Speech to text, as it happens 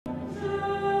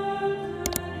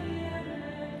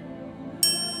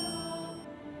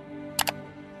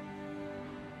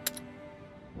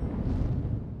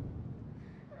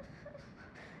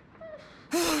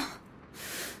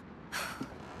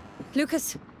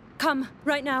Lucas, come,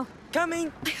 right now.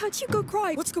 Coming! I heard Hugo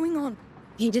cry. What's going on?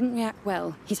 He didn't react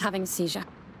well. He's having a seizure.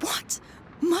 What?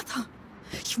 Mother!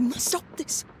 You must stop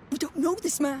this. We don't know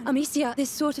this man. Amicia, this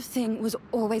sort of thing was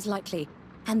always likely.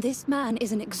 And this man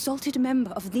is an exalted member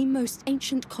of the most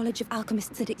ancient college of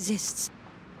alchemists that exists.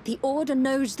 The Order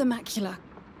knows the Macula.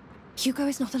 Hugo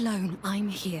is not alone. I'm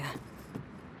here.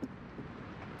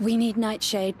 We need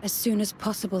Nightshade as soon as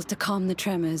possible to calm the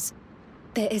tremors.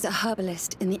 There is a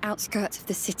herbalist in the outskirts of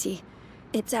the city.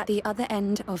 It's at the other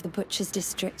end of the Butcher's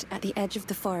District, at the edge of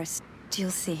the forest.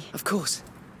 You'll see. Of course.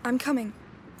 I'm coming.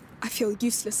 I feel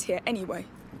useless here anyway.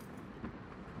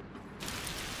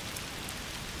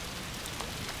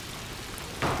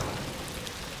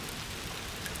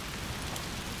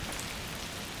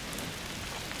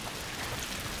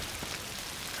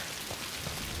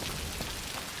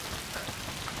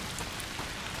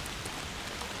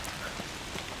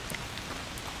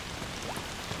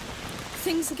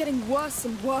 Things are getting worse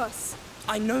and worse.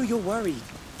 I know you're worried,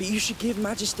 but you should give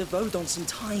Magister Vaudin some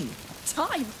time.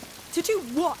 Time? To do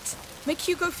what? Make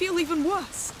Hugo feel even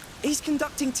worse? He's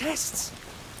conducting tests,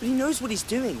 but he knows what he's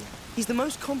doing. He's the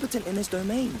most competent in his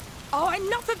domain. Oh,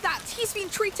 enough of that! He's been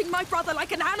treating my brother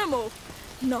like an animal!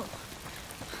 No.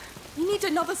 We need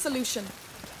another solution.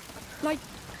 Like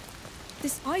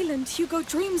this island Hugo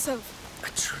dreams of.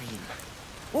 A dream?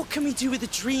 What can we do with a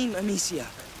dream, Amicia?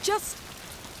 Just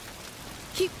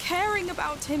keep caring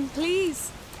about him,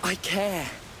 please. I care,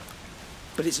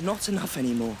 but it's not enough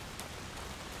anymore.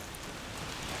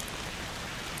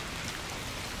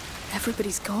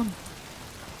 Everybody's gone.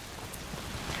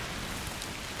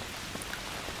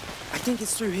 I think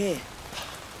it's through here.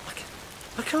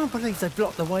 I can't believe they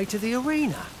blocked the way to the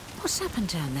arena. What's happened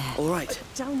down there? All right.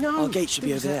 I don't know. Our gate should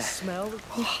be over there. Smell.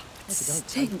 Oh, it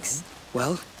stinks.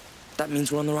 Well, that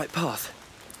means we're on the right path.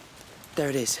 There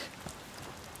it is.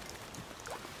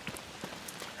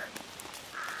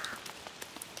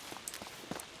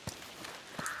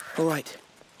 All right.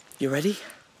 You ready?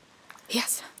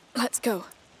 Yes, let's go.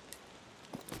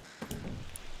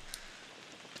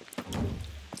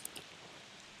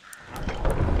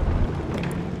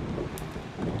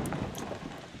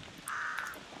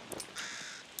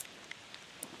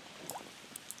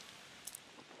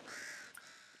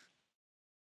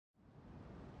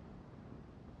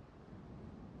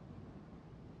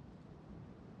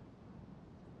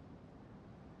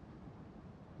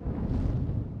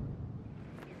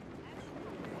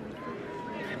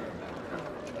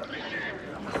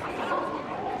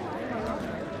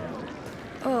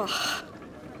 Ugh.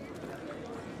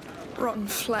 Rotten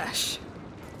flesh.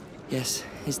 Yes,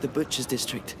 it's the Butcher's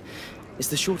District. It's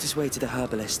the shortest way to the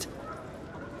herbalist.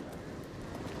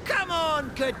 Come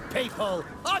on, good people!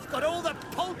 I've got all the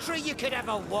poultry you could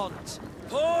ever want!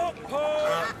 Pork,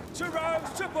 to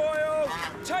roast, to boil,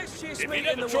 tastiest meat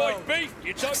in the world. Beef,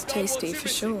 you don't Looks tasty for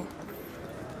sure.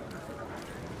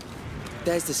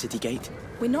 There's the city gate.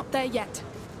 We're not there yet.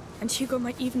 And Hugo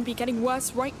might even be getting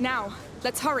worse right now.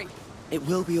 Let's hurry. It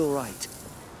will be all right.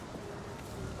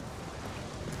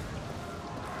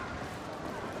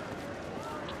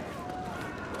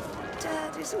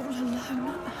 Dad is all alone at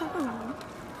home.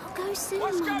 I'll go soon,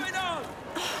 What's Mum. going on?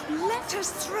 Let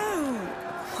us through.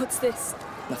 What's this?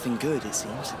 Nothing good, it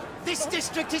seems. This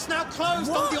district is now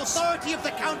closed on the authority of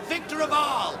the Count Victor of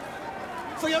Arles!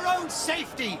 For your own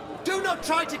safety, do not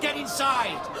try to get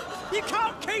inside! You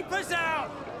can't keep us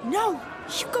out! No!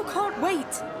 Hugo can't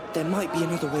wait! There might be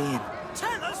another way in.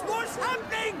 Tell us what's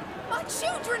happening! My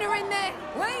children are in there!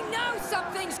 We know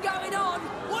something's going on!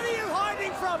 What are you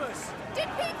hiding from us? Did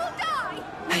people die?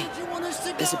 Hey, Do you want us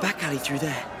to there's a go? back alley through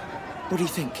there. What do you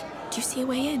think? Do you see a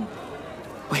way in?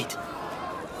 Wait.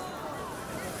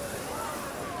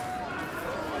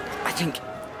 I think...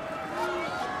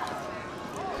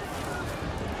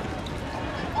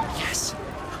 Yes!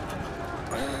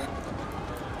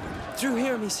 Through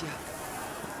here, Amicia.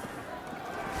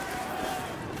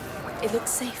 It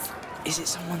looks safe. Is it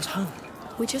someone's home?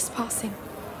 We're just passing.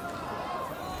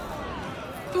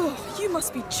 Oh, you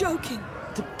must be joking.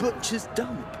 The Butcher's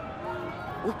Dump.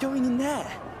 We're going in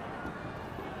there.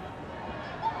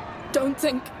 Don't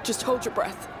think. Just hold your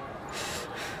breath.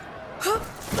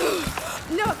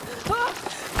 No!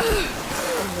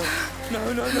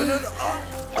 No, no, no, no, no.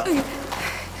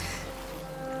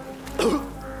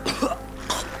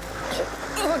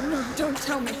 Oh, no, don't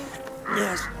tell me.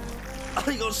 Yes.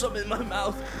 I got something in my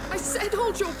mouth. I said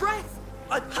hold your breath.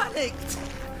 I panicked.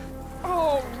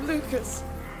 Oh, Lucas.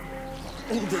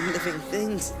 All the living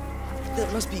things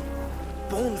that must be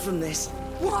born from this.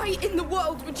 Why in the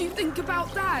world would you think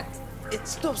about that? It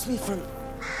stops me from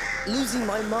losing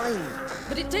my mind.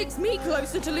 but it takes me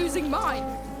closer to losing mine.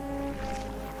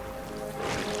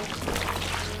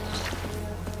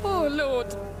 Oh,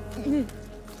 Lord.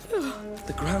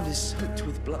 The ground is soaked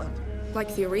with blood.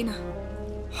 Like the arena.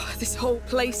 This whole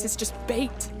place is just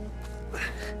bait.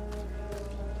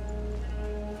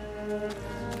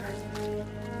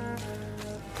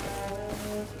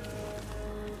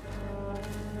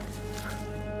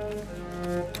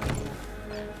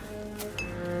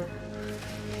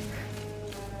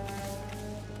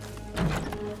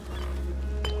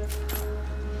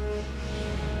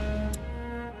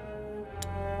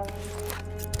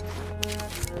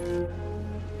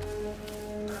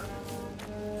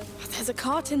 There's a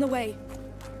cart in the way.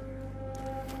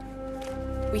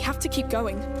 We have to keep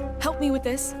going. Help me with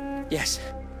this. Yes.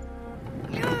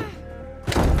 Wait, no!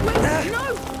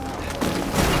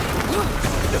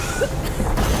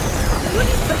 What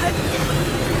is that?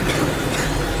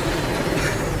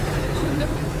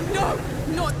 Oh,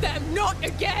 no, not them, not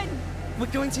again! We're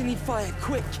going to need fire,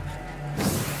 quick.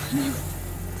 No,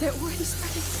 they're already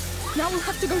spreading. Now we'll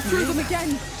have to go through them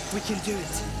again. We can do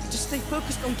it. Just stay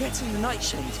focused on getting the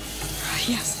nightshade.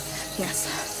 Yes, yes.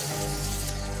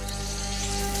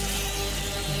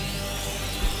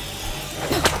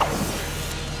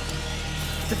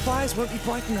 The fires won't be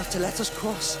bright enough to let us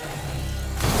cross.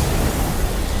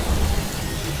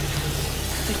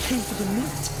 They came for the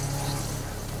meat.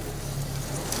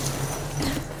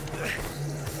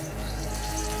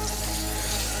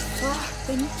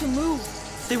 They need to move.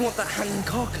 They want that hanging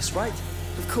carcass, right?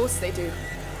 Of course they do.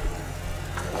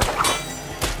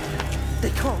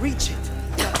 They can't reach it.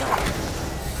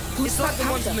 Who's It's like the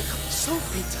that ones in powder? the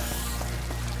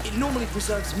saltpeter. It normally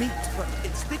preserves meat, but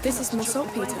it's thick This enough is to more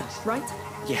choke the saltpeter, flavors. right?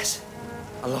 Yes,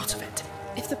 a lot of it.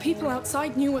 If the people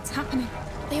outside knew what's happening,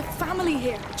 they have family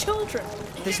here, children.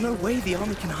 There's no way the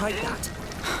army can hide that.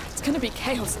 It's gonna be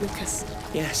chaos, Lucas.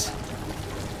 Yes.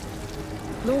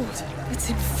 Lord, it's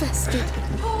infested.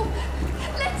 Oh,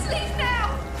 let's leave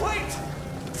now! Wait!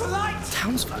 For light!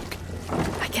 Townsfolk.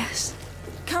 I guess.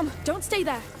 Come, don't stay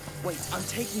there. Wait, I'm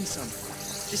taking some.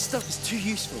 This stuff is too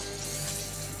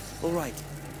useful. All right,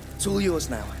 it's all yours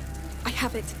now. I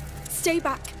have it. Stay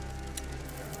back.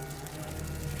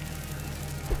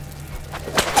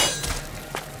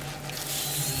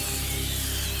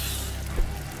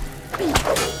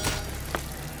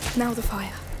 Now the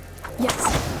fire.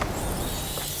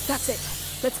 Yes. That's it.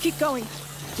 Let's keep going.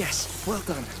 Yes, well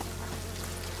done.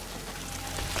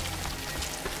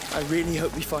 I really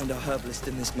hope we find our herbalist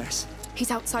in this mess.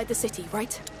 He's outside the city,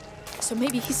 right? So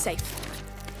maybe he's safe.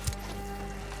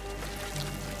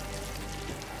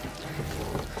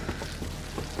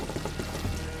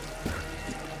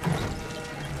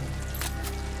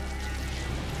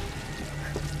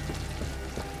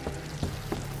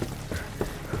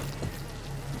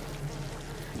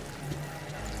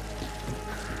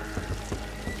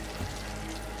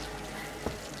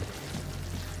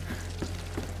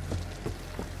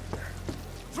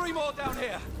 Three more down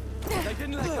here. They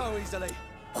didn't let go easily.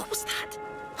 What was that?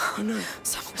 Oh no.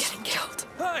 Someone getting killed.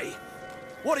 Hey!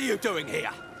 What are you doing here?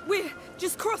 We're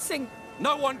just crossing.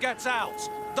 No one gets out.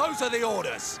 Those are the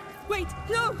orders. Wait,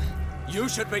 no! You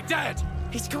should be dead.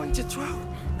 He's going to throw.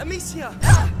 Amicia!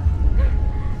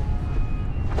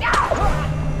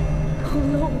 Oh,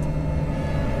 Lord.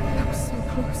 That was so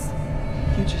close.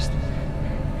 You just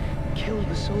killed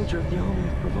the soldier of the army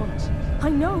of Provence. I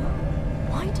know.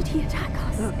 Why did he attack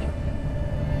us? Look.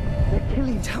 They're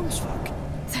killing townsfolk.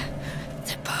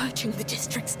 They're purging the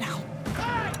districts now.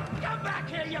 Hey! Come back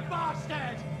here, you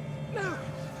bastard! No!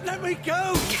 Let me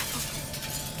go!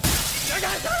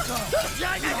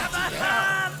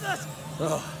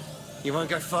 Oh, you won't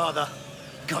go farther.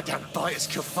 Goddamn biters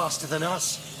kill faster than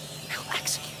us. He'll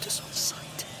execute us on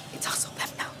sight. It's us or them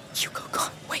now. Hugo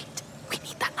can't wait. We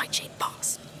need that nightshade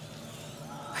pass.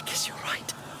 I guess you're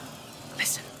right.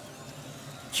 Listen,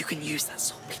 you can use that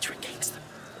saltpeter against them.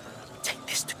 Take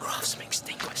this to Craftsman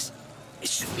Extinguish. It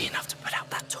should be enough to put out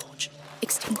that torch.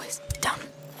 Extinguish. Done.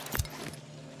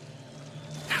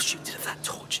 Now shoot it at that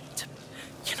torch to,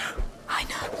 you know. I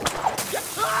know.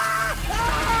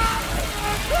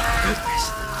 Goodness.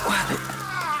 Wow,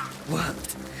 it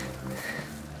worked.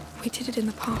 We did it in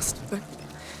the past, but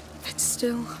it's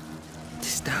still...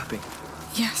 Disturbing.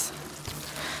 Yes.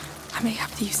 I may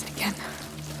have to use it again.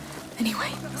 Anyway,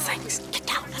 thanks. Get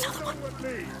down, another one.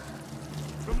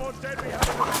 The more dead we have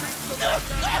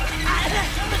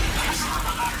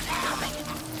Coming.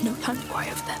 No time to worry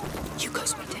of them.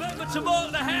 Hugo's waiting. Remember to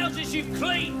mark the houses you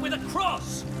clean with a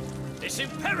cross. It's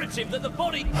imperative that the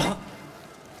body...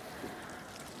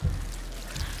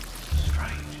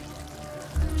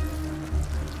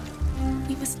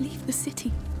 We must Leave the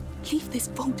city. Leave this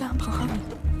Vaudin behind.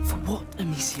 For what,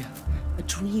 Amicia? A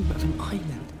dream of an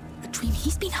island. A dream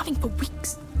he's been having for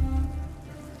weeks.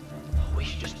 We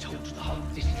should just talk to the whole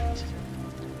district.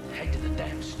 Head to the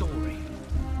damn story.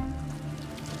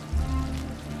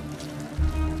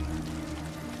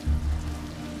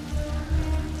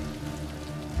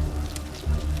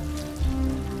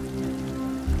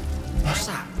 What's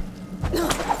that?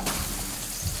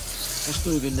 Let's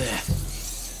move in there.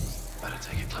 Better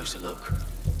take a closer look.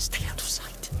 Stay out of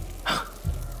sight. Huh?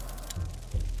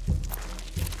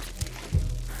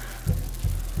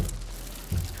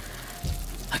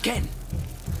 Again!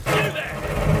 You there!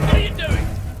 What are you doing?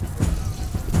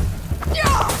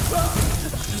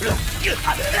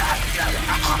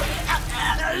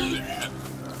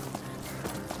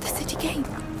 The city gate.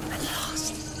 At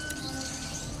last.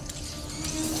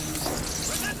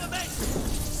 Remember, men!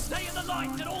 Stay in the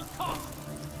light at all costs!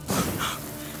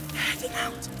 Heading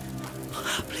out.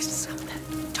 Herbalist is out there.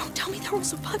 Don't tell me they're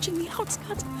also punching the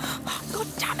outskirts. Oh, God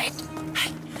damn it!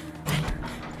 Hey,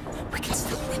 we can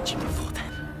still reach him before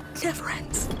then. Never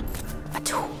ends. A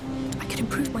tool. I could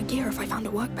improve my gear if I found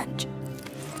a workbench.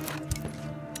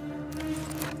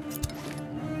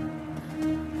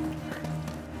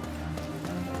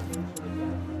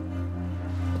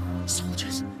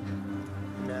 Soldiers.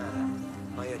 Nah.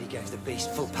 I heard he gave the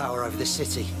beast full power over the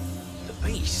city. The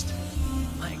beast?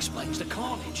 That explains the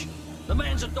carnage. The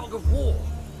man's a dog of war.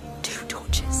 2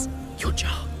 torches. Your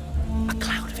jar. A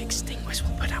cloud of extinguish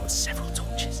will put out several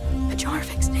torches. A jar of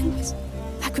extinguish.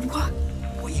 That could work.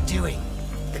 What are you doing?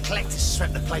 The collectors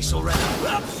swept the place already.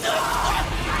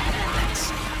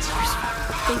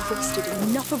 They've wasted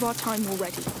enough of our time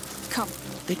already. Come.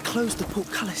 They closed the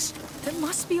portcullis. There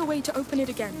must be a way to open it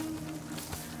again.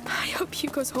 I hope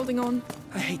Hugo's holding on.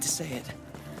 I hate to say it,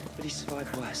 but he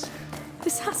survived worse.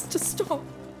 This has to stop.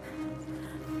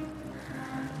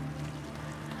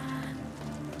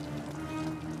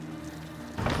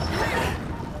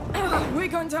 We're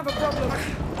going to have a problem.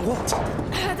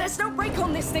 What? There's no brake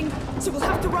on this thing, so we'll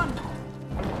have to run.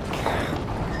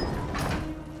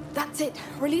 That's it.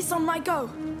 Release on my go.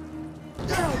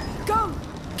 Go!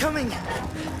 Coming!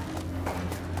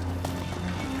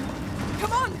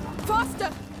 Come on!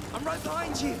 Faster! I'm right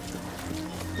behind you!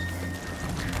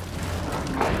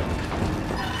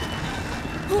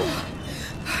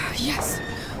 Yes.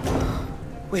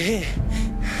 We're here.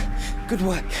 Good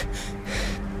work.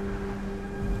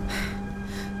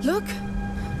 Look!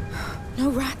 No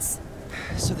rats.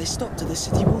 So they stopped at the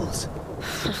city walls.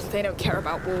 They don't care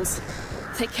about walls.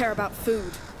 They care about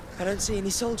food. I don't see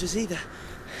any soldiers either.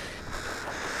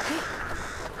 Hey,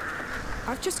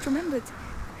 I've just remembered.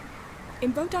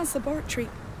 In Vaudin's laboratory,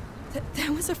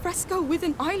 there was a fresco with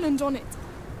an island on it.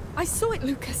 I saw it,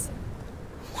 Lucas.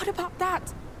 What about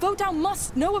that? Vaudin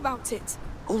must know about it.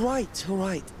 All right, all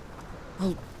right.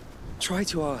 I'll try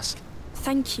to ask.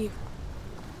 Thank you.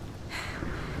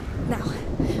 Now,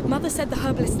 Mother said the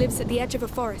herbalist lives at the edge of a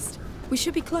forest. We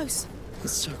should be close.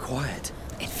 It's so quiet.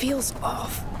 It feels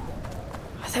off.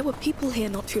 There were people here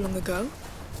not too long ago.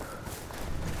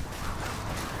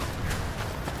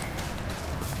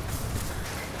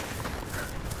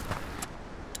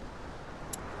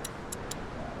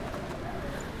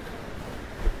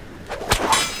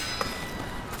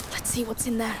 Let's see what's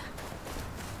in there.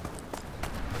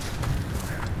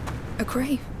 A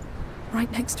grave,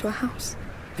 right next to a house.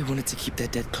 They wanted to keep their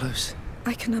dead close.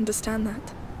 I can understand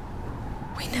that.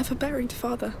 We never buried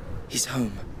Father. He's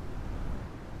home.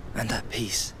 And at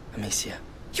peace, Amicia.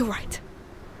 You're right.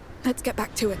 Let's get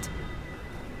back to it.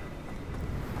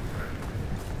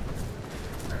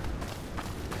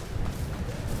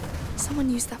 Someone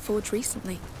used that forge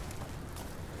recently.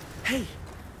 Hey,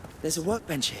 there's a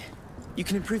workbench here. You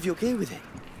can improve your gear with it.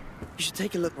 You should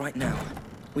take a look right now.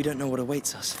 We don't know what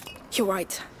awaits us. You're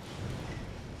right.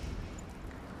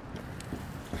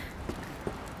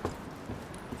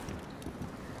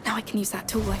 Now I can use that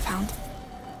tool I found.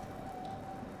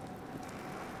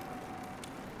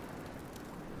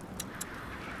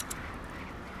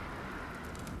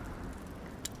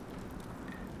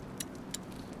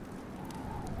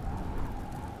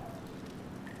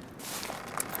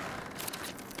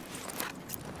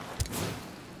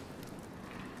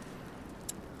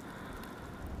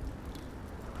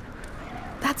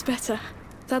 That's better.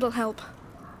 That'll help.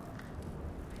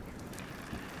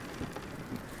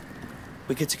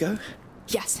 We good to go?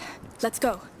 Yes, let's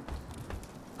go.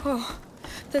 Oh,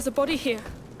 there's a body here.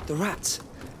 The rats.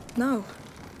 No.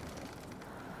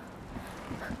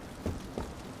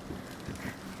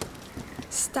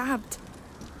 Stabbed.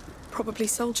 Probably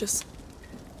soldiers.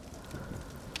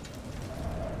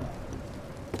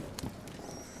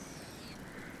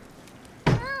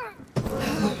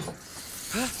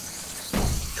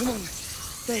 Come on.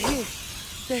 They're here.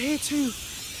 They're here too.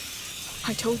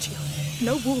 I told you,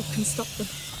 no wall can stop them.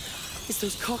 It's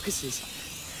those carcasses.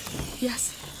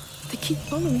 Yes, they keep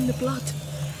following the blood.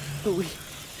 But we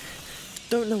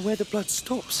don't know where the blood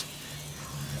stops.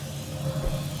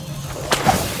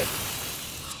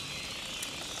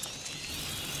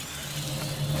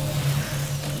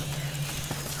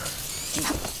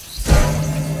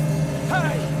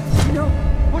 Hey! No!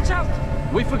 Watch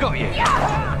out! We forgot you.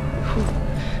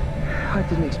 I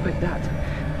didn't expect that.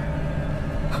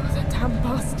 Oh, that damn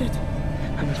bastard!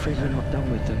 I'm afraid we're not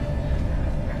done with them.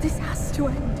 This has to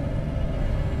end.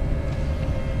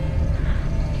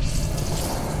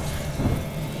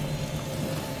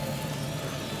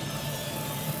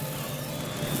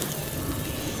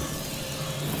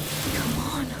 Come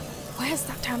on, where's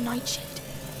that damn nightshade?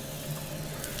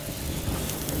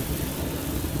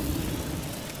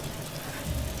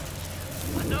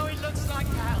 I know it looks like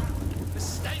hell, but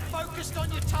stay focused on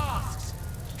your tasks.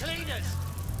 Cleaners,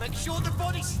 make sure the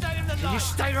bodies stay in the light. You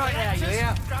stay right there, you Directors,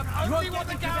 hear? grab only what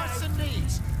the garrison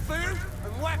needs. Food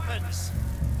and weapons.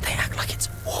 They act like it's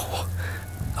war.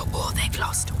 A war they've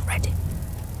lost already.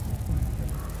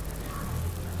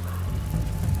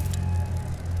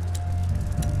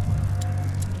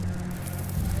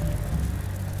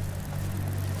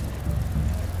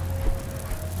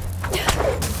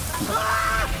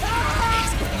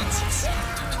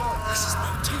 This is no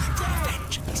time for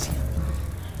revenge, Amicia.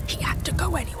 He had to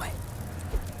go anyway.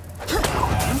 Be more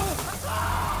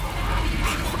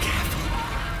careful.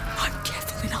 I'm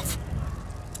careful enough.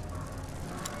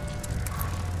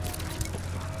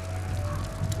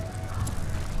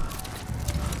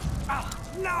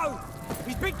 No!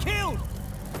 He's been killed!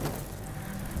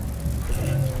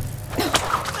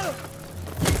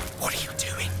 What are you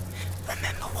doing?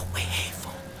 Remember what we're here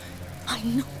for. I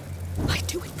know. I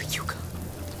do it for Hugo.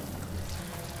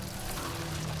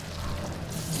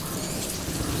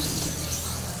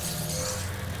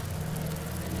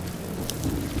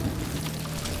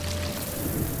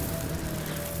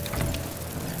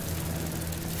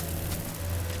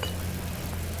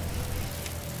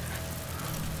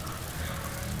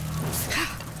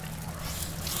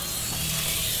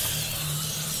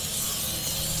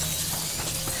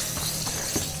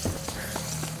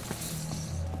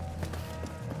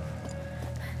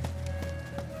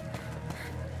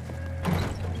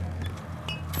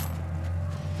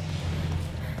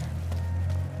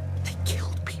 They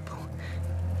killed people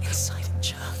inside a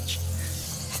church.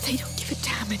 They don't give a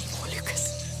damn anymore,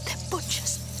 Lucas. They're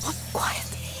butchers. What? Quiet.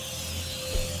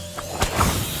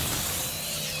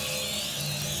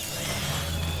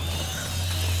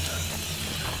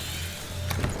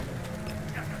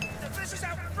 This is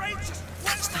outrageous!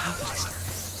 That's the herbalist.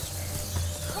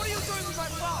 What are you doing with my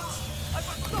plants? I've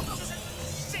got doctors and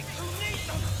sick who need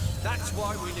them! That's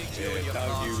why we need you and your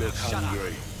Don't you look Shut up.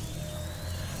 hungry?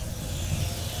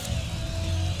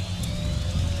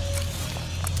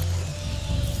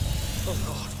 Oh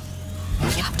God. We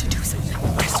have to do something.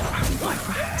 We're surrounded by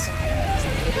rats.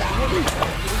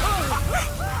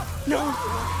 No! I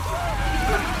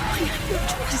have no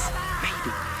choice.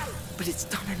 Maybe. But it's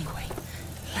done anyway.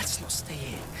 Let's not stay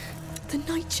here. The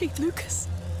nightshade, Lucas.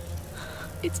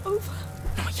 It's over.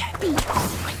 Not yet.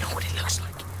 I know what it looks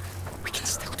like. We can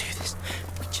still do this.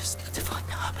 We just need to find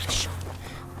the herbalist shop.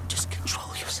 Just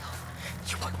control yourself.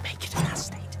 You won't make it in that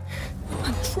state.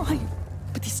 I'm trying,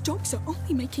 but these dogs are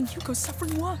only making Hugo's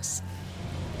suffering worse.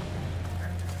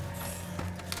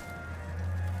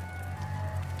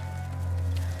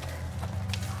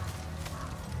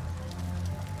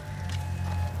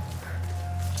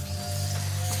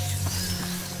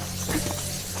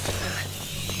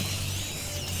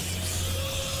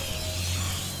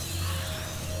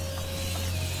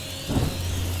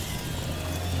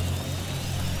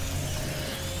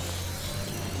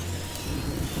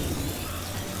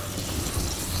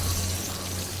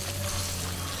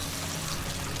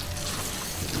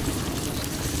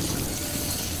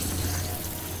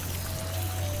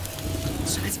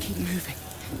 So let's keep moving.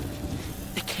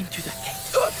 They came through that gate.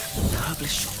 The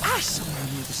herbalist shop is somewhere on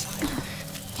the other side.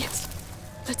 Yes,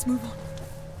 let's move on.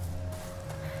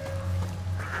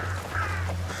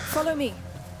 Follow me.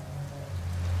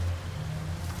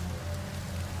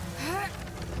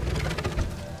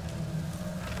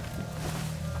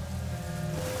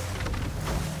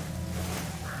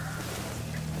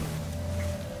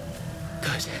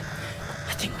 Good.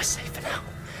 I think we're safe for now.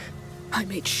 I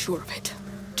made sure of it.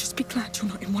 Just be glad you're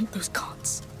not in one of those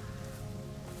carts.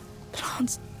 But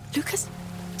Hans, Lucas,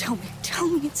 tell me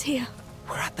it's here.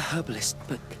 We're at the herbalist,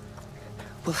 but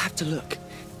we'll have to look.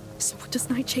 So what does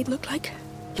Nightshade look like?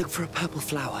 Look for a purple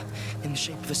flower in the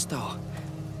shape of a star.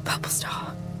 Purple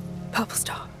star. Purple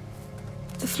star.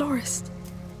 The florist.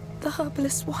 The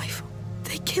herbalist's wife.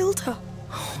 They killed her.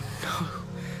 Oh, no.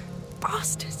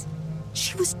 Bastards.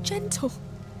 She was gentle.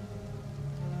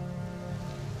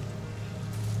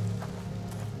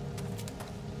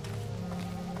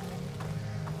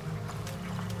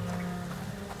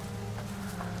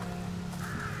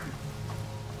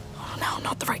 Oh, no,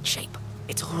 not the right shape.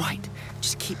 It's all right.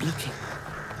 Just keep looking.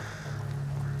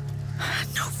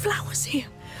 No flowers here.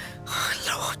 Oh,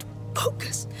 Lord,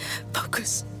 focus.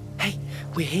 Focus. Hey,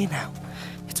 we're here now.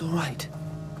 It's all right.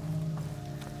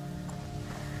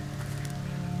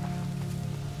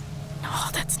 No,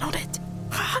 that's not it.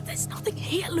 There's nothing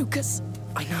here, Lucas.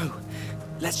 I know.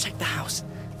 Let's check the house.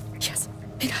 Yes,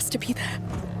 it has to be there.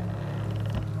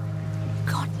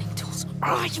 Gardening tools.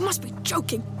 You must be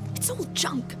joking. It's all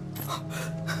junk.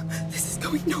 This is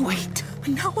going nowhere. Wait.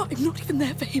 And now I'm not even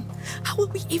there for him. How will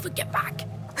we even get back?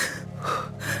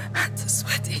 Hands are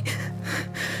sweaty.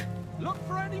 Look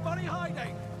for anybody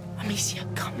hiding. Amicia,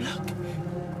 come look.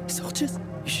 Soldiers,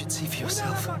 you should see for We don't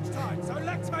yourself. have much time, so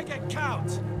let's make it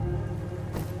count.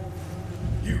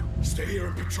 You, stay here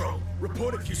and patrol.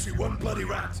 Report if you see one bloody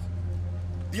rat.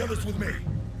 The others with me.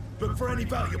 Look for any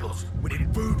valuables. We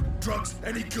need food, drugs,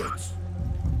 any goods.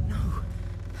 No.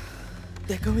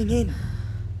 They're going in.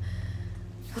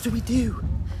 What do we do?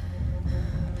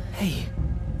 Hey.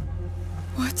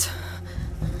 What?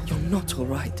 You're not all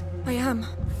right. I am.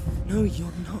 No,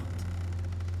 you're not.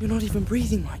 You're not even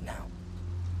breathing right now.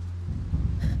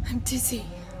 I'm dizzy.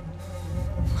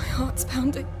 My heart's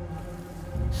pounding.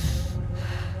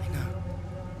 I know.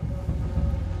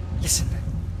 Listen.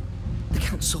 The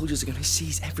Count's soldiers are going to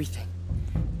seize everything.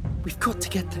 We've got to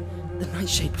get the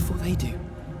nightshade before they do.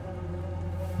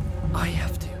 I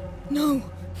have to. No.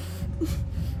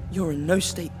 You're in no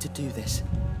state to do this.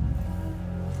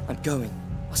 I'm going.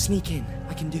 I'll sneak in.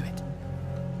 I can do it.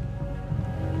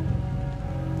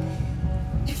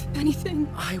 If anything...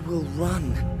 I will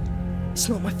run. It's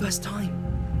not my first time.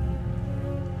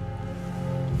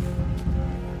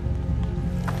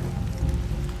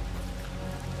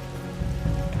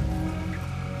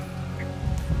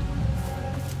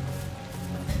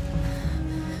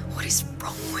 What is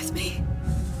wrong with me?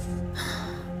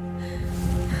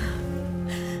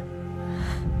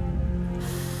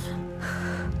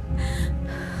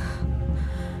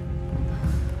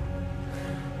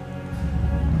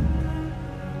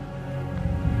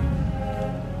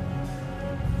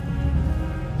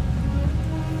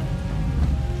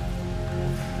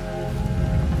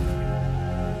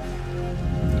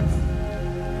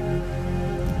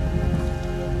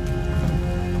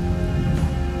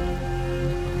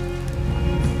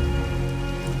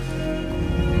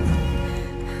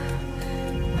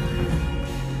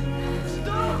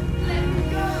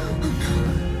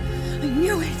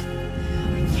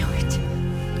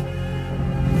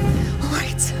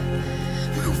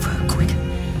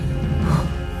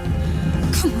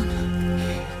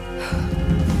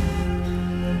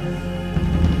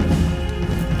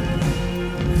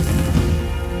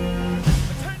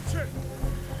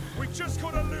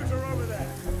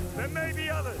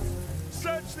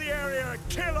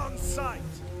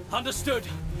 Understood.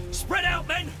 Spread out,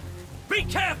 men! Be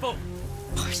careful!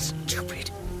 Oh, stupid.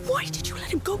 Why did you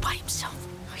let him go by himself?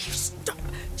 Oh, you stop.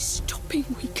 Stop being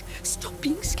weak. Stop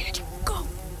being scared. Go.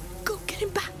 Go get him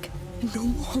back. No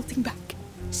more holding back.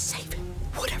 Save him.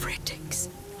 Whatever it takes.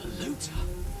 A looter?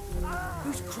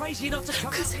 Who's crazy enough to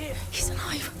come Lucas, up here? he's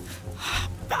alive.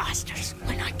 Bastards.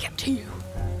 When I get to you.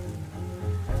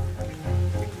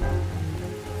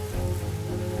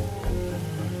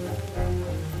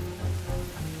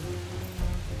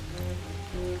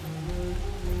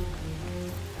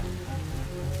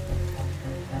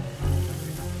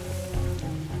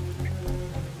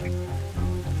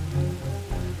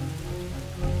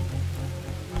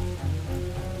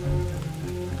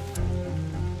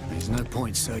 No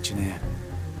point searching here.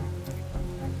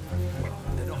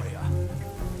 They're not here.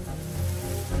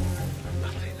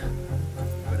 Nothing.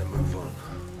 Better move on.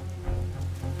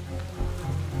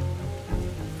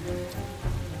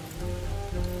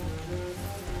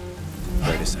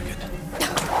 Wait a second.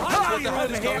 Oh, you're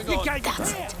over here! You can't get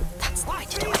That's here! it. That's the way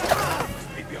to do it.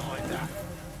 Be behind that.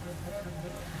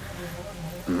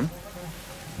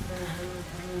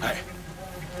 Hey.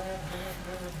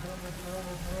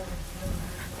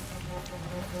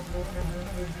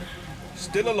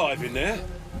 Still alive in there?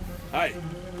 Hey.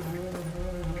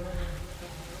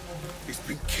 He's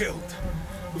been killed.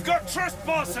 We've got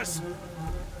trespassers!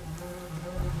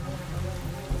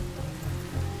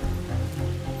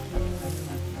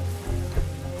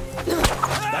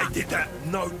 did that,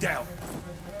 no doubt.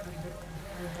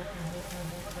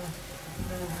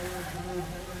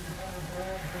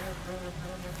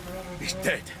 He's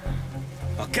dead.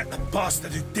 I'll get the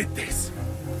bastard who did this.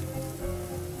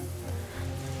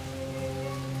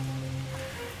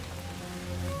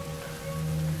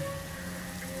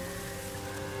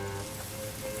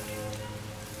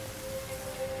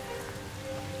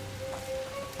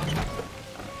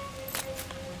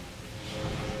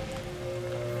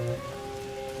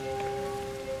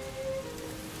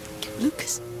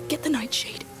 Lucas, get the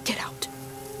nightshade. Get out.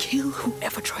 Kill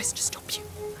whoever tries to stop you.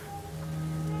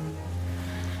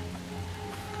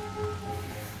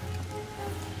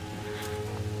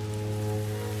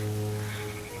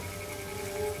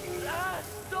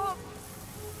 Stop!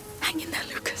 Hang in there,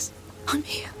 Lucas. I'm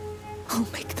here. I'll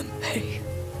make them pay.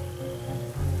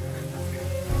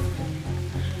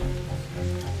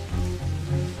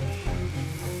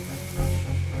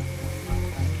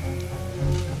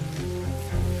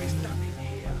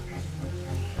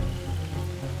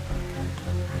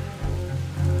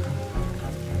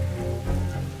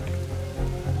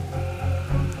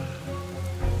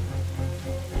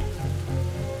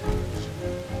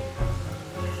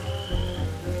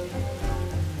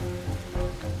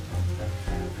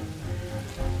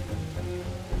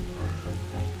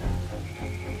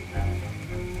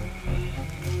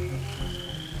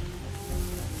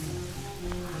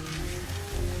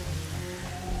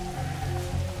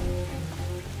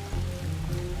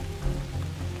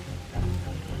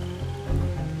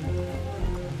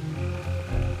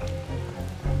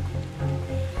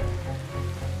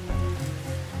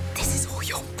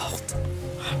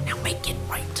 Now make it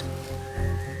right.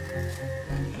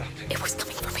 It was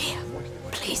coming from here.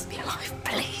 Please be alive,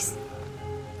 please.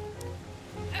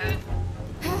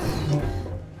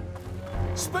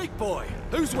 Speak, boy.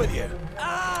 Who's with you?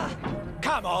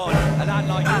 Come on. A lad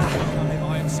like you can't come in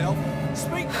by himself.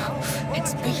 Speak now.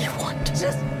 It's me you want.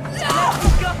 Just...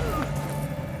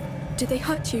 Did they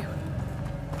hurt you?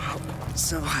 I'll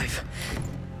survive.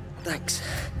 Thanks.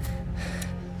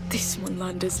 This one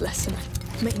learned his lesson.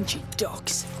 Mangy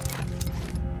dogs.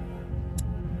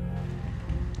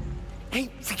 Hey,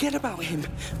 forget about him.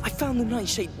 I found the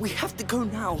nightshade. We have to go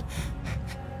now.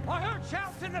 I heard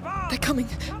shouts in the bar. They're coming.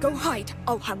 Go hide.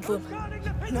 I'll handle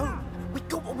them. No, we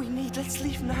got what we need. Let's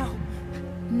leave now.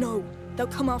 No, they'll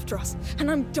come after us,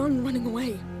 and I'm done running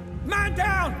away. Man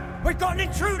down! We've got an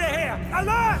intruder here!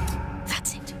 Alert!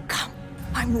 That's it. Come.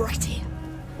 I'm right here.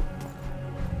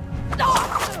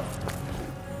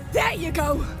 There you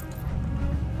go!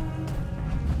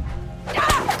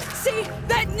 See?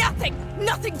 They're nothing!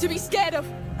 Nothing to be scared of!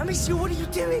 Amicia, what are you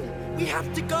doing? We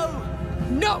have to go!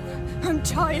 No! I'm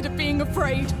tired of being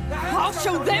afraid! I'll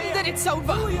show them that it's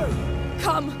over! Who are you?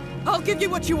 Come! I'll give you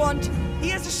what you want! He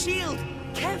has a shield!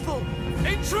 Careful!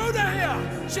 Intruder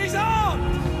here! She's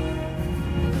armed!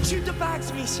 Shoot the bags,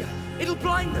 Amicia! It'll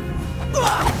blind them!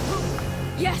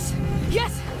 Yes!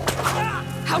 Yes!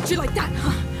 How'd you like that,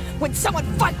 huh? When someone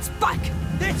fights back!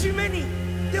 There are too many!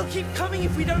 They'll keep coming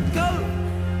if we don't go!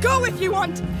 Go if you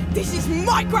want! This is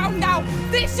my ground now!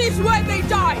 This is where they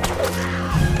die!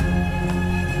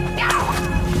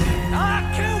 I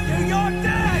killed you! You're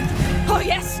dead! Oh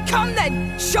yes, come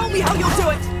then! Show me how you'll do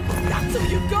it! That's all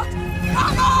you've got?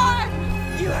 Come on!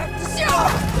 You have to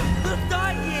stop! They'll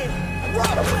die here!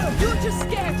 Rob, you're just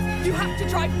scared! You have to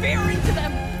drive fear into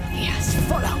them! Yes,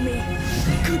 follow me.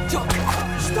 Good dog.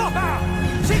 Stop her!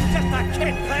 She's just a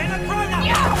kid playing a grown-up!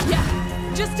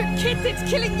 Yeah! Just a kid that's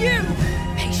killing you!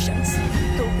 Patience.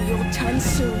 It'll be your turn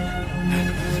soon.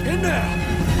 In there!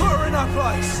 Put her in her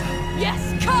place! Yes,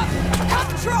 come! Come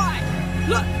try!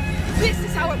 Look! This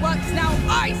is how it works now!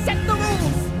 I set the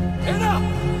rules! Enough!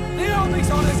 The army's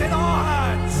honor's in our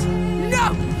hands!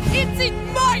 No! It's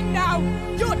in mine now!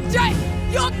 You're dead!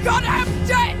 You're goddamn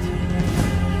dead!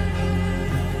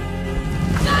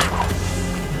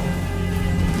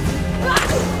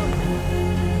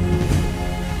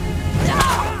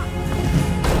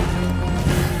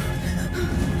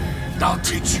 I'll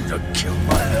teach you to kill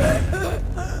my...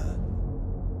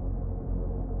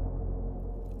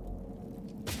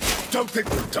 Don't think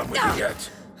we're done with it yet.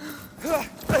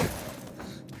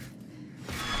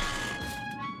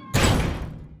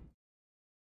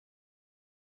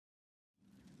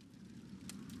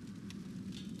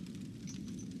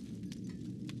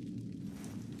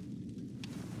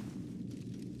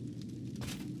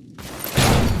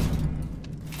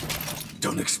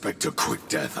 Don't expect a quick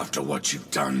death after what you've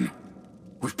done.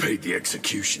 We've paid the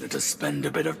executioner to spend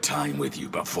a bit of time with you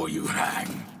before you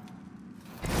hang.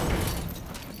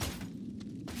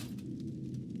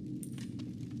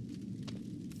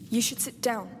 You should sit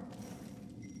down.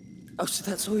 Oh, so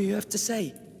that's all you have to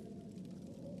say?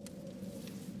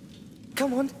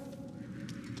 Come on.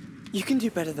 You can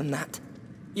do better than that.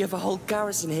 You have a whole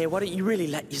garrison here, why don't you really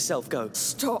let yourself go?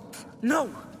 Stop. No!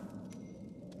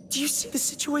 Do you see the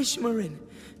situation we're in?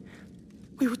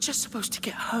 We were just supposed to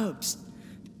get herbs.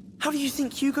 How do you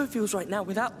think Hugo feels right now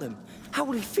without them? How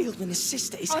will he feel when his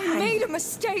sister is hanged? I made a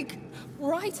mistake,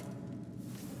 right?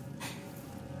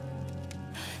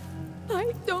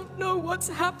 I don't know what's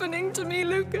happening to me,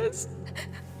 Lucas.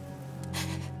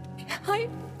 I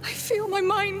feel my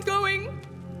mind going.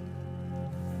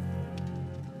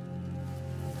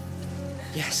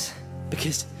 Yes,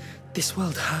 because this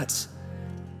world hurts.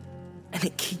 And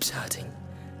it keeps hurting.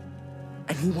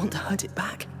 And you want to hurt it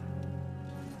back.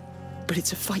 But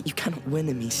it's a fight you cannot win,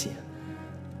 Amicia.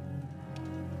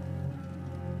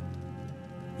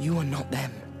 You are not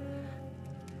them.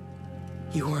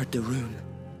 You are a Darun.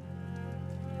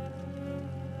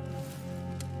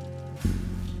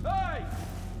 Hey!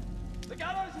 The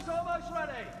gallows is almost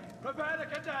ready. Prepare to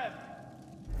condemn.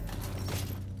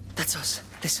 That's us.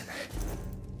 Listen.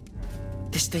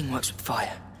 This thing works with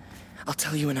fire. I'll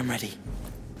tell you when I'm ready.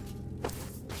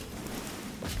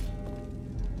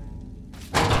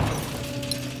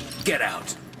 Get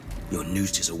out. Your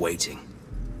noose is awaiting.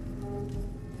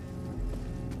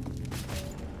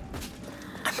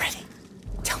 I'm ready.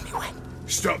 Tell me when.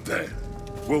 Stop there.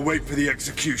 We'll wait for the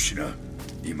executioner.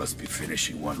 He must be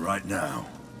finishing one right now.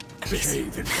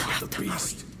 Behave in front of the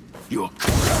beast. You're...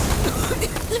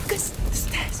 Lucas! The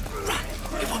stairs! Run!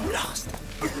 It won't last!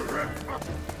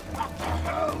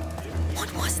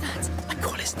 What was that? I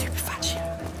call it stupefaction.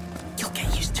 You'll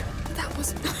get used to it. That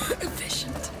was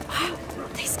efficient. Wow,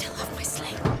 they still have my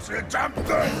sling. Sit up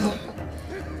there!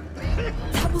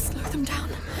 That will slow them down.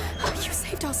 You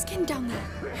saved our skin down there.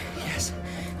 Yes,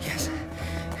 yes.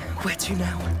 Where to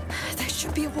now? There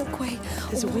should be a walkway.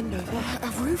 There's a window there.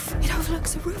 A roof. It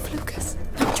overlooks a roof, Lucas.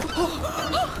 Oh,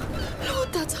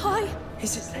 Lord, that's high.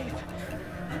 Is it safe?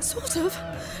 Sort of.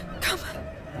 Come.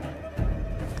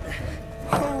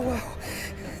 Oh, wow.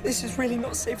 This is really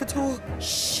not safe at all.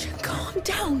 Shh, calm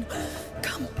down.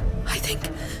 Come. I think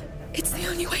it's the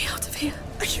only way out of here.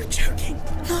 Are you joking?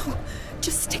 No,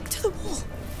 just stick to the wall.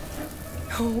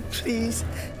 Oh, please.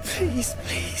 Please,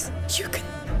 please. You can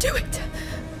do it.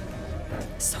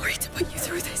 Sorry to put you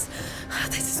through this.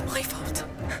 This is my fault.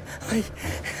 I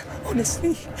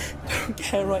honestly don't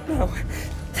care right now.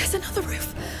 There's another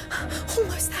roof.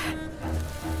 Almost there.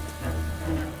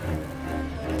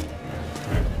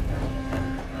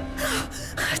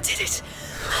 I did it.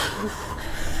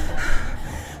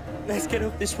 Let's get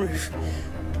off this roof.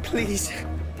 Please.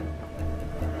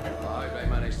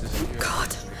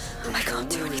 God, I can't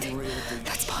do anything.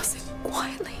 Let's pass it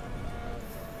quietly.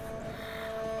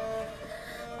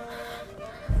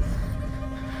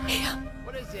 Here.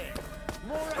 What is it?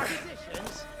 More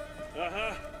acquisitions?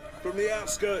 Uh-huh. From the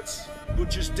outskirts.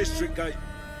 Butcher's District Gate.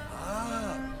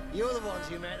 Ah, you're the ones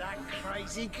who met that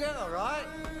crazy girl, right?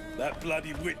 That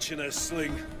bloody witch in her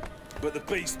sling. But the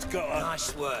beast's got her.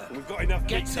 Nice work. And we've got enough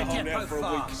Get meat to to hold depot out for a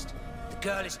fast. The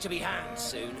girl is to be hanged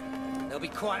soon. There'll be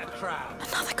quite a crowd.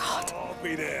 Another guard. I'll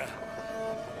be there.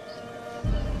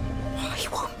 He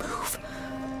won't move.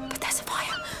 But there's a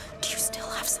fire. Do you still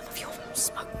have some of your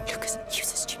smoke? Lucas,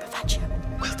 use a stupefaction.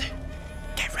 Will do.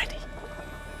 Get ready.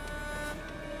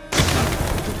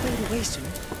 We'll fade away soon.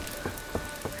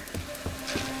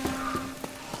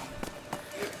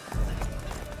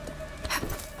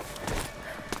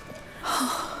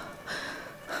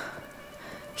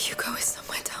 Hugo is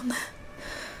somewhere down there.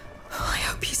 I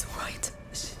hope he's all right.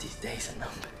 The city's days are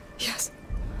numbered. Yes.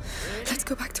 Let's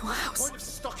go back to our house. Point of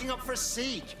stocking up for a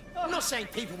siege. I'm not saying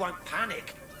people won't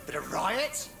panic, but a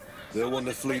riot? They'll want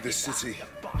to flee the city.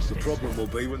 The problem will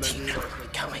be when they do. We're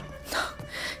coming. No,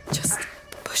 just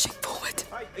pushing forward.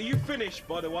 Hey, are you finished,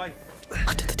 by the way?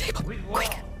 Under the table,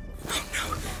 quick. Oh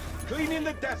no. Cleaning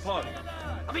the depot.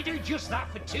 I've been doing just that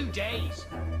for 2 days.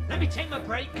 Let me take my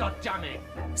break, goddammit.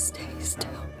 Stay still.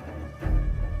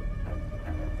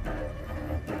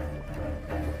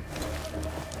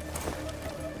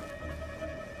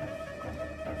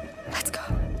 Let's go.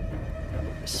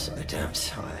 I'm so damn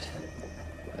tired.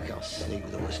 I can't sleep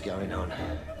with all this going on.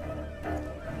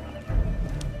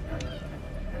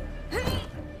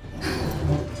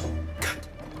 Good.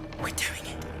 We're doing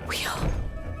it. We are.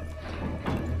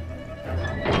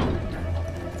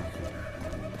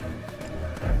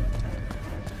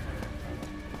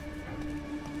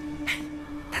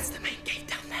 That's the main gate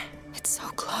down there. It's so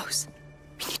close.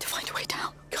 We need to find a way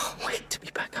down. Can't wait to be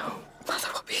back home. Mother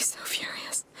will be so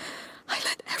furious. I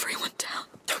let everyone down.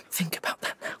 Don't think about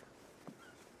that now.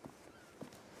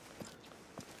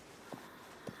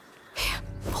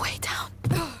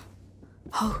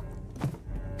 Oh.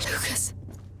 Lucas,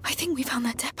 I think we found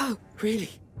that depot.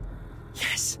 Really?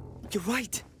 Yes, you're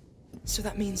right. So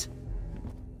that means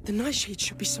the nightshade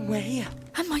should be somewhere here.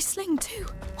 And my sling too.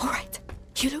 All right,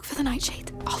 you look for the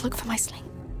nightshade. I'll look for my sling.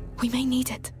 We may need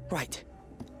it. Right.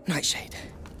 Nightshade.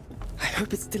 I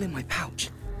hope it's still in my pouch.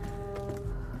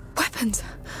 Weapons.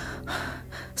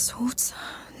 Swords,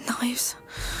 knives.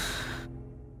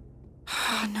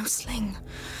 No sling.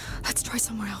 Let's try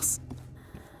somewhere else.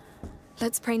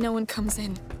 Let's pray no one comes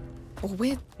in. Or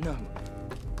we're... No.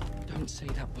 Don't say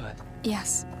that word.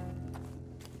 Yes.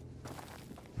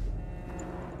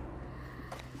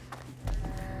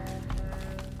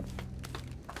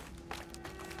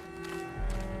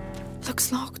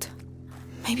 Looks locked.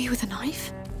 Maybe with a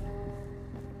knife?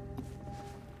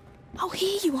 Oh,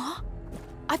 here you are.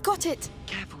 I've got it.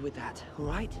 Careful with that, all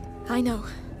right? I know.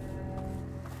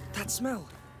 That smell.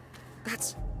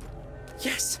 That's...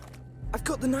 Yes! I've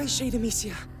got the nightshade,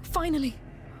 Amicia. Finally.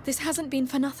 This hasn't been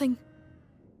for nothing.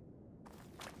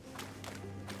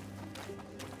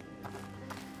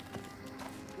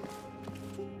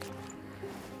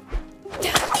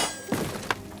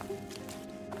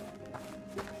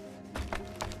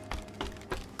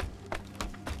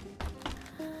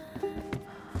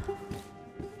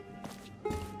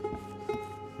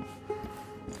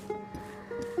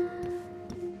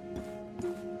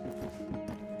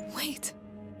 Wait.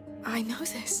 I know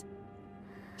this.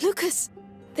 Lucas!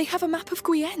 They have a map of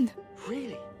Guyenne.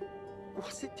 Really?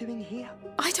 What's it doing here?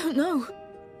 I don't know.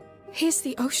 Here's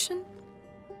the ocean.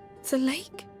 The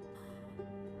lake.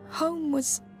 Home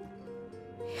was...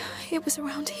 It was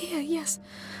around here, yes.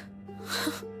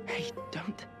 Hey,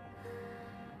 don't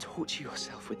torture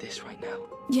yourself with this right now.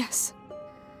 Yes.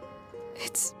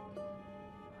 It's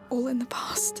all in the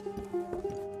past.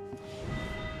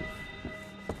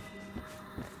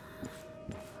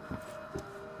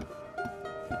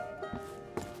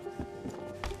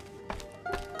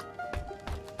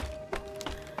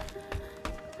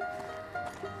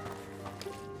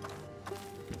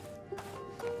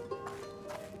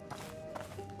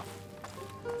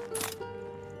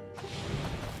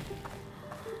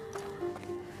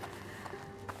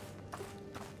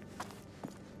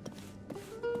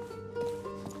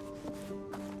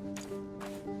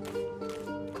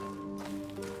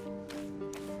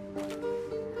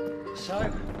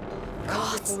 So,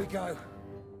 how before we go?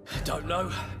 Don't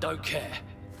know, don't care.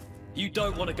 You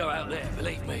don't want to go out there,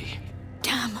 believe me.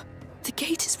 Damn, the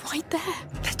gate is right there.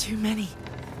 There are too many.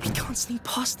 We can't sneak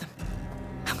past them.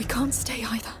 And we can't stay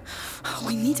either.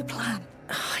 We need a plan.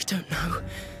 I don't know.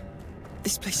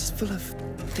 This place is full of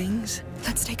things.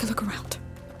 Let's take a look around.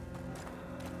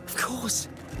 Of course.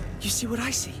 You see what I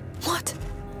see? What?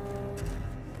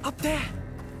 Up there.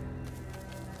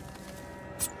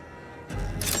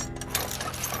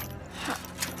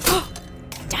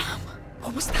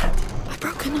 What was that? I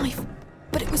broke a knife,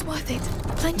 but it was worth it.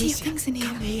 Plenty Amicia, of things in here.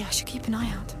 come here. I should keep an eye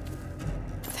out.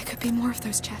 There could be more of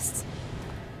those chests.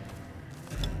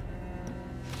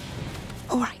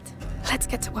 All right, let's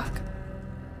get to work.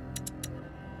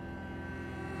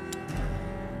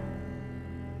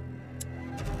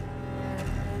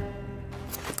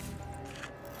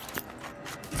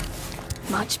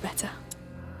 Much better.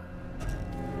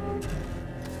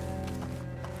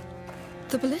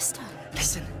 The ballista.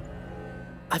 Listen.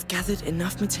 I've gathered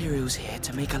enough materials here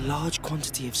to make a large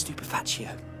quantity of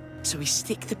stupefatio. So we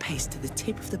stick the paste to the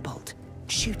tip of the bolt,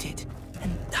 shoot it,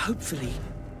 and hopefully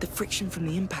the friction from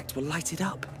the impact will light it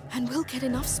up. And we'll get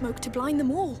enough smoke to blind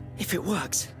them all. If it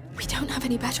works. We don't have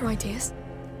any better ideas.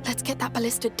 Let's get that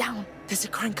ballista down. There's a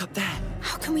crank up there.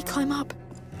 How can we climb up?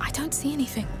 I don't see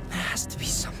anything. There has to be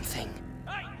something.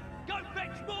 Hey, go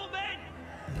fetch more men!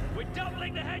 We're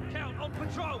doubling the head count on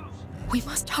patrols. We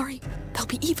must hurry. There'll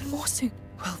be even more soon.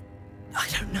 Well, I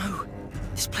don't know.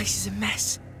 This place is a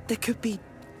mess. There could be...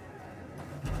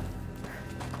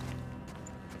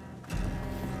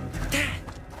 There!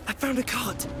 I found a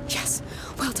cart. Yes,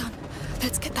 well done.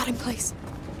 Let's get that in place.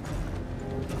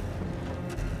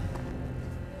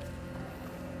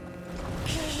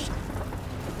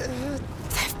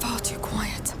 They're far too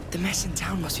quiet. The mess in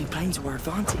town must be playing to our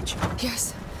advantage.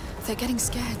 Yes, they're getting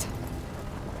scared.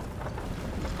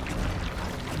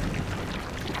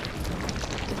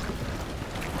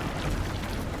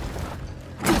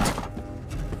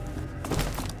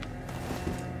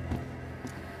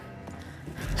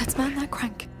 Let's man that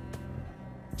crank.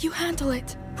 You handle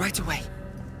it. Right away.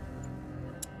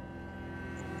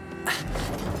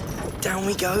 Down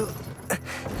we go.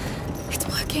 It's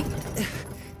working.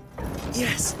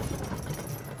 Yes.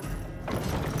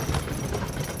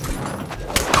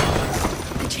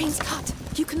 The chain's cut.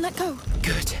 You can let go.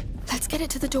 Good. Let's get it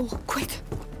to the door, quick.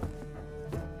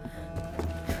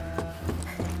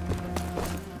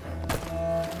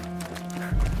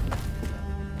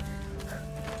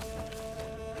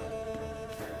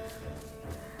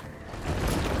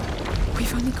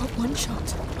 We've only got one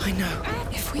shot. I know.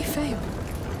 If we fail,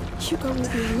 Hugo will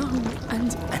be alone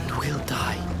and we'll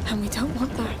die. And we don't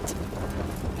want that.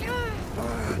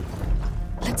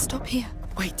 Let's stop here.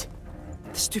 Wait.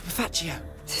 The stupefatio.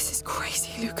 This is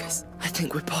crazy, Lucas. I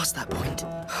think we're past that point.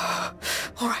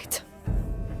 All right.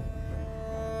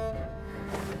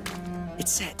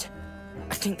 It's set.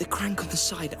 I think the crank on the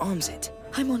side arms it.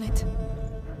 I'm on it.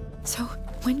 So,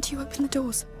 when do you open the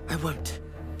doors? I won't.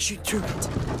 Shoot through it.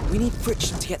 We need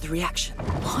friction to get the reaction.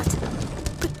 What?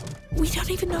 But we don't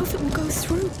even know if it will go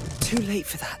through. Too late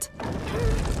for that.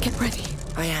 Get ready.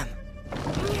 I am.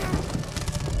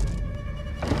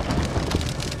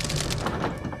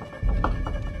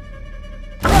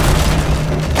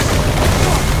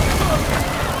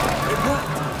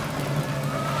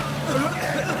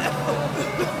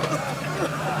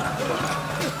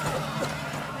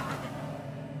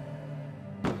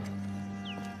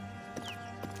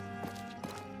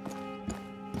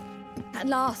 At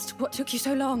last, what took you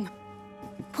so long?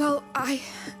 Well,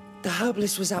 The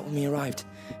herbalist was out when we arrived.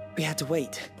 We had to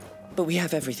wait. But we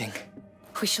have everything.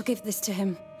 We shall give this to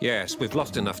him. Yes, we've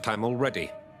lost enough time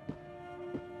already.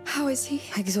 How is he?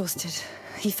 Exhausted.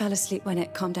 He fell asleep when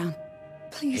it calmed down.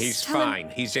 Please He's tell him. fine.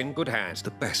 He's in good hands.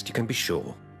 The best you can be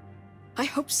sure. I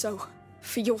hope so.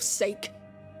 For your sake.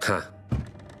 Huh.